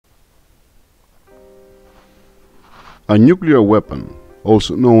A nuclear weapon,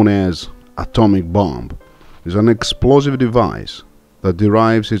 also known as atomic bomb, is an explosive device that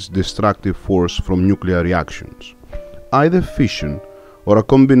derives its destructive force from nuclear reactions, either fission or a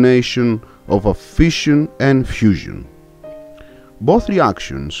combination of a fission and fusion. Both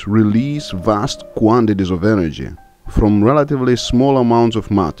reactions release vast quantities of energy from relatively small amounts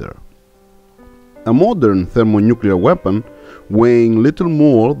of matter. A modern thermonuclear weapon, weighing little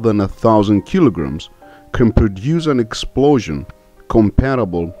more than 1,000 kilograms, can produce an explosion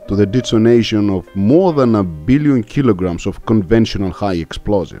comparable to the detonation of more than 1 billion kilograms of conventional high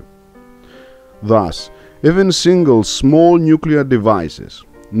explosive. Thus, even single small nuclear devices,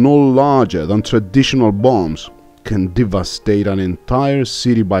 no larger than traditional bombs, can devastate an entire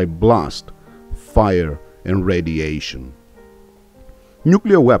city by blast, fire, and radiation.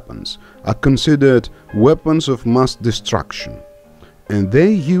 Nuclear weapons are considered weapons of mass destruction, and their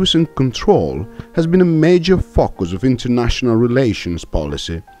use and control has been a major focus of international relations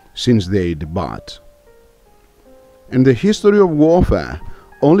policy since their debut. In the history of warfare,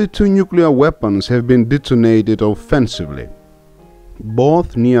 only 2 nuclear weapons have been detonated offensively,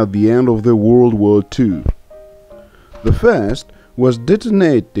 both near the end of the World War II. The first was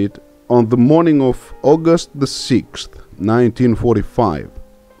detonated on the morning of August the 6th, 1945,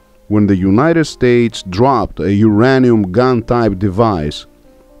 when the United States dropped a uranium gun-type device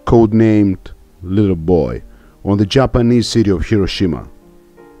codenamed Little Boy on the Japanese city of Hiroshima.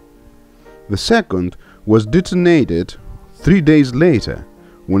 The second was detonated 3 days later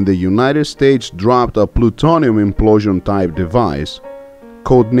when the United States dropped a plutonium implosion-type device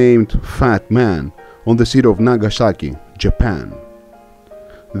codenamed Fat Man on the city of Nagasaki, Japan.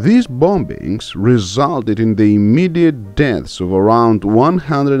 These bombings resulted in the immediate deaths of around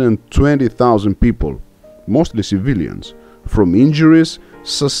 120,000 people, mostly civilians, from injuries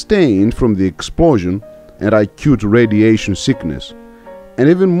sustained from the explosion and acute radiation sickness, and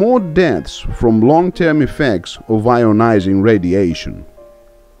even more deaths from long-term effects of ionizing radiation.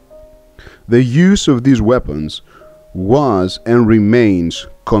 The use of these weapons was and remains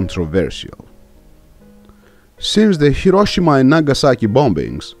controversial. Since the Hiroshima and Nagasaki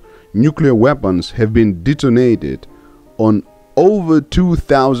bombings, nuclear weapons have been detonated on over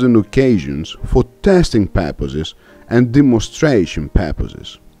 2,000 occasions for testing purposes and demonstration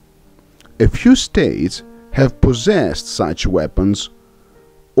purposes. A few states have possessed such weapons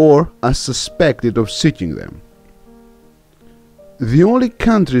or are suspected of seeking them. The only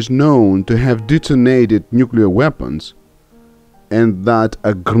countries known to have detonated nuclear weapons and that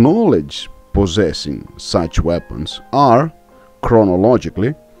acknowledge possessing such weapons are,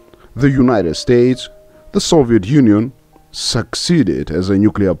 chronologically, the United States, the Soviet Union, succeeded as a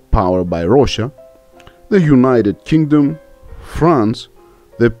nuclear power by Russia, the United Kingdom, France,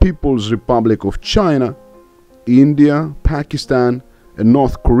 the People's Republic of China, India, Pakistan, and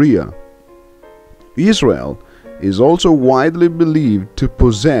North Korea. Israel is also widely believed to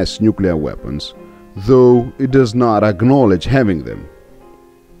possess nuclear weapons, though it does not acknowledge having them.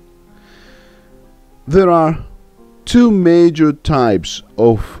 There are 2 major types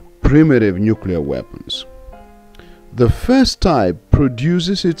of primitive nuclear weapons. The first type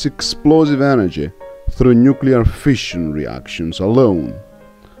produces its explosive energy through nuclear fission reactions alone.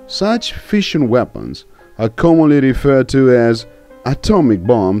 Such fission weapons are commonly referred to as atomic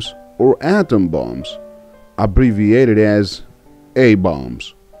bombs or atom bombs, abbreviated as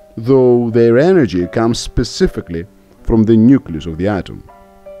A-bombs, though their energy comes specifically from the nucleus of the atom.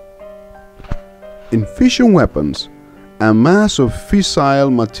 In fission weapons, a mass of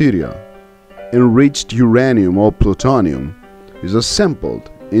fissile material, enriched uranium or plutonium, is assembled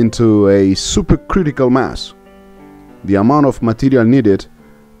into a supercritical mass, the amount of material needed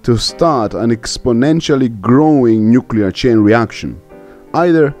to start an exponentially growing nuclear chain reaction,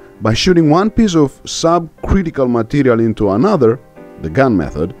 either by shooting one piece of subcritical material into another, the gun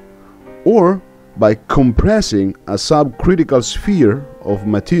method, or by compressing a subcritical sphere of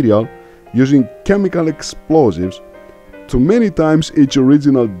material using chemical explosives to many times its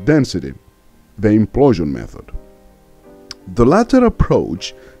original density, the implosion method. The latter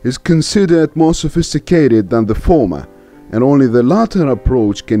approach is considered more sophisticated than the former, and only the latter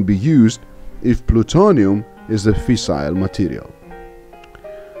approach can be used if plutonium is the fissile material.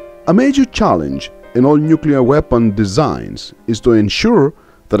 A major challenge in all nuclear weapon designs is to ensure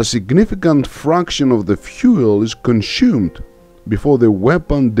that a significant fraction of the fuel is consumed before the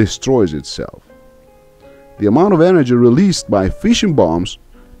weapon destroys itself. The amount of energy released by fission bombs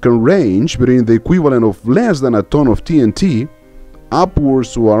can range between the equivalent of less than a ton of TNT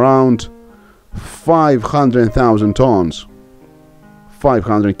upwards to around 500,000 tons,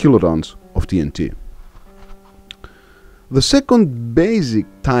 500 kilotons of TNT. The second basic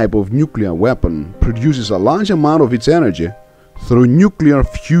type of nuclear weapon produces a large amount of its energy through nuclear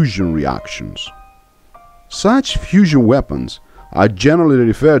fusion reactions. Such fusion weapons are generally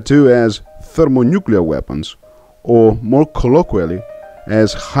referred to as thermonuclear weapons, or more colloquially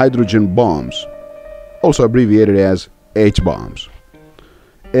as hydrogen bombs, also abbreviated as H-bombs,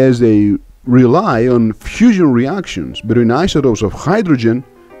 as they rely on fusion reactions between isotopes of hydrogen,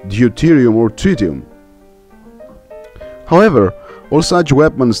 deuterium or tritium. However, all such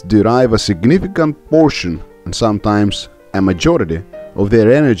weapons derive a significant portion, and sometimes a majority, of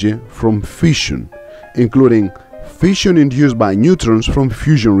their energy from fission, including fission induced by neutrons from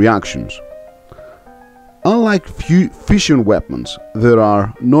fusion reactions. Unlike fission weapons, there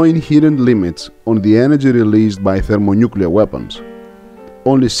are no inherent limits on the energy released by thermonuclear weapons.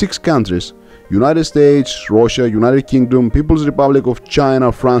 Only 6 countries, United States, Russia, United Kingdom, People's Republic of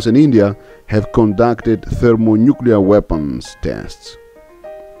China, France and India, have conducted thermonuclear weapons tests.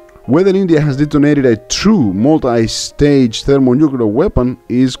 Whether India has detonated a true multi-stage thermonuclear weapon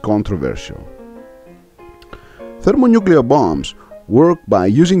is controversial. Thermonuclear bombs work by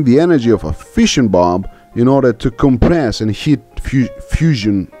using the energy of a fission bomb in order to compress and heat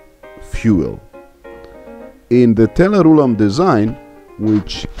fusion fuel. In the tellurulum design,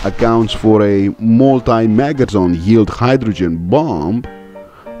 which accounts for a multi-megaton yield hydrogen bomb,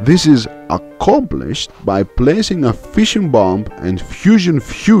 this is accomplished by placing a fission bomb and fusion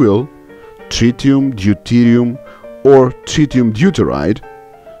fuel, tritium, deuterium, or tritium deuteride,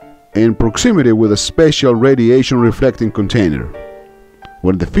 in proximity with a special radiation reflecting container.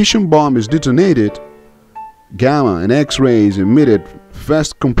 When the fission bomb is detonated, gamma and X-rays emitted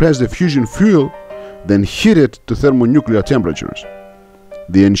first compress the fusion fuel, then heat it to thermonuclear temperatures.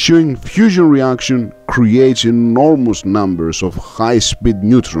 The ensuing fusion reaction creates enormous numbers of high-speed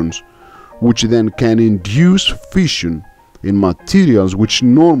neutrons, which then can induce fission in materials which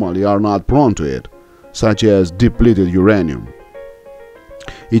normally are not prone to it, such as depleted uranium.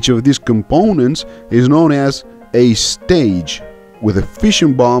 Each of these components is known as a stage, with the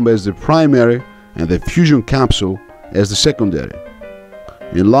fission bomb as the primary and the fusion capsule as the secondary.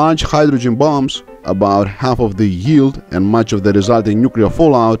 In large hydrogen bombs, about half of the yield and much of the resulting nuclear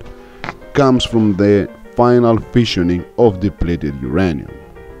fallout comes from the final fissioning of depleted uranium.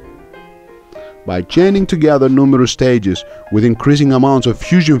 By chaining together numerous stages with increasing amounts of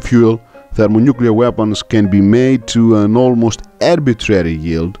fusion fuel, thermonuclear weapons can be made to an almost arbitrary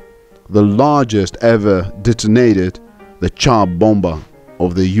yield. The largest ever detonated, the Chab bomba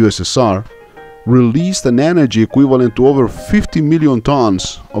of the USSR, released an energy equivalent to over 50 million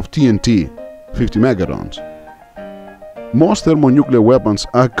tons of TNT, 50 megatons. Most thermonuclear weapons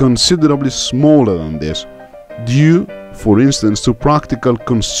are considerably smaller than this, due, for instance, to practical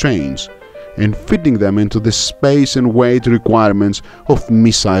constraints in fitting them into the space and weight requirements of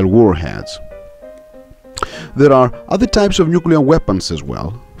missile warheads. There are other types of nuclear weapons as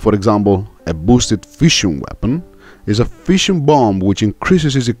well. For example, a boosted fission weapon is a fission bomb which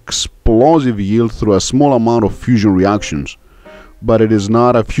increases its explosive yield through a small amount of fusion reactions, but it is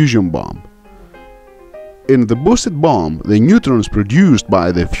not a fusion bomb. In the boosted bomb, the neutrons produced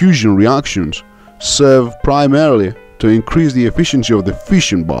by the fusion reactions serve primarily to increase the efficiency of the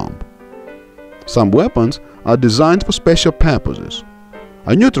fission bomb. Some weapons are designed for special purposes.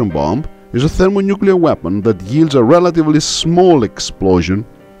 A neutron bomb is a thermonuclear weapon that yields a relatively small explosion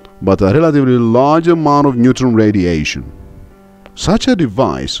but a relatively large amount of neutron radiation. Such a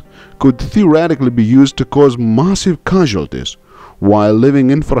device could theoretically be used to cause massive casualties while leaving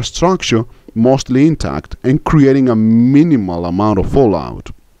infrastructure mostly intact and creating a minimal amount of fallout.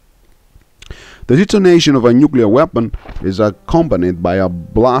 The detonation of a nuclear weapon is accompanied by a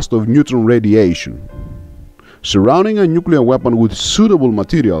blast of neutron radiation. Surrounding a nuclear weapon with suitable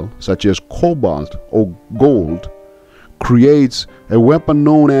material such as cobalt or gold creates a weapon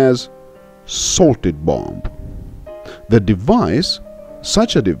known as salted bomb.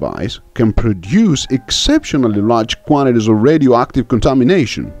 Such a device can produce exceptionally large quantities of radioactive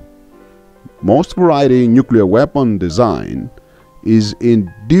contamination. Most variety in nuclear weapon design is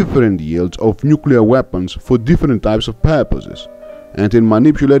in different yields of nuclear weapons for different types of purposes, and in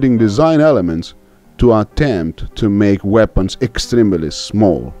manipulating design elements to attempt to make weapons extremely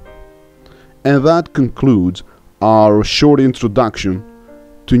small. And that concludes our short introduction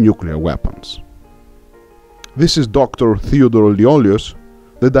to nuclear weapons. This is Dr. Theodore Liolios,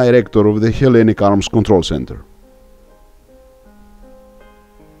 the director of the Hellenic Arms Control Center.